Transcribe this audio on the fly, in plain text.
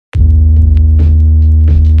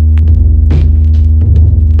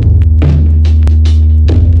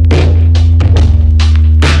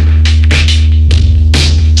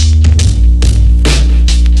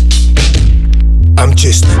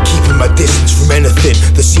from anything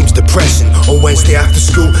that seems depressing. On Wednesday after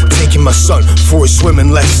school, taking my son for his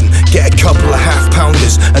swimming lesson. Get a couple of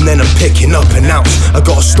half-pounders and then I'm picking up an ounce. I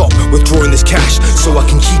gotta stop withdrawing this cash so I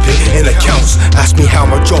can keep it in accounts. Ask me how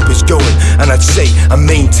my job is going and I'd say I'm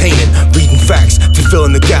maintaining, reading facts to fill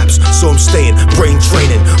in the gaps, so I'm staying brain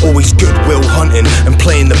training. Always goodwill hunting and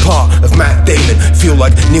playing the part of Matt Damon. Feel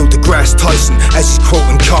like Neil deGrasse Tyson as he's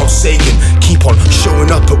quoting Carl Sagan. Keep on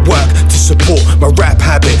showing up at work to support my rap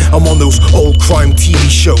habit. I'm on those old crime TV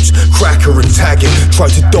shows, Cracker and Tagging. Try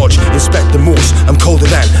to dodge Inspector Morse, I'm colder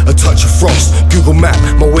than a touch of frost. Google map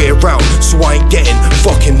my way around so I ain't getting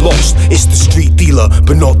fucking lost. It's the street dealer,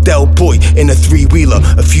 but not Del Boy in a three-wheeler.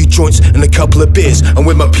 A few joints and a couple of beers, and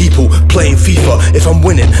with my people playing FIFA. If I'm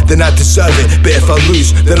winning, then I deserve it, but if I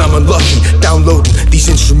lose, then I'm unlucky. Downloading these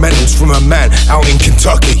instrumentals from a man out in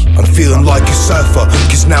Kentucky. I'm feeling like a surfer,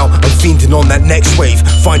 cause now I'm fiending on that next wave.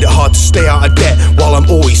 Find it hard to stay out of debt while I'm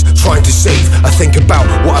always trying to save. I think about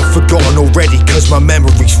what I've forgotten already, cause my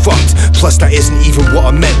memory's fucked. Plus that isn't even what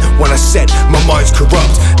I meant when I said my mind's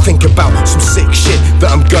corrupt. Think about some sick shit that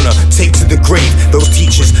I'm gonna take to the grave. Those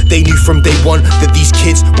teachers, they knew from day one that these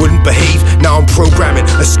kids wouldn't behave. Now I'm programming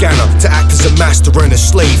a scanner to act as a master and a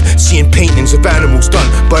slave. Seeing paintings of animals done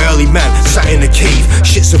by early man sat in a cave.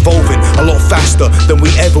 Shit's evolving a lot faster than we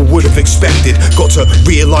ever would have expected. Got to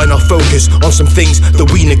realign our focus on some things that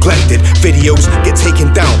we neglected. Videos get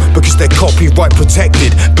taken down because they're copyright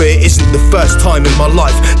protected, but it isn't the first time in my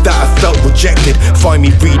life that I felt rejected. Find me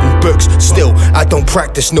reading books, still I don't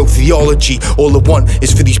practice no theology. All I want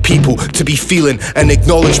is for these people to be feeling and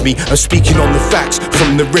acknowledge me. I'm speaking on the facts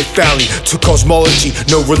from the Rift Valley to cosmology.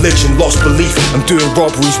 No religion, lost belief, I'm doing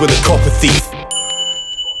robberies with a copper thief.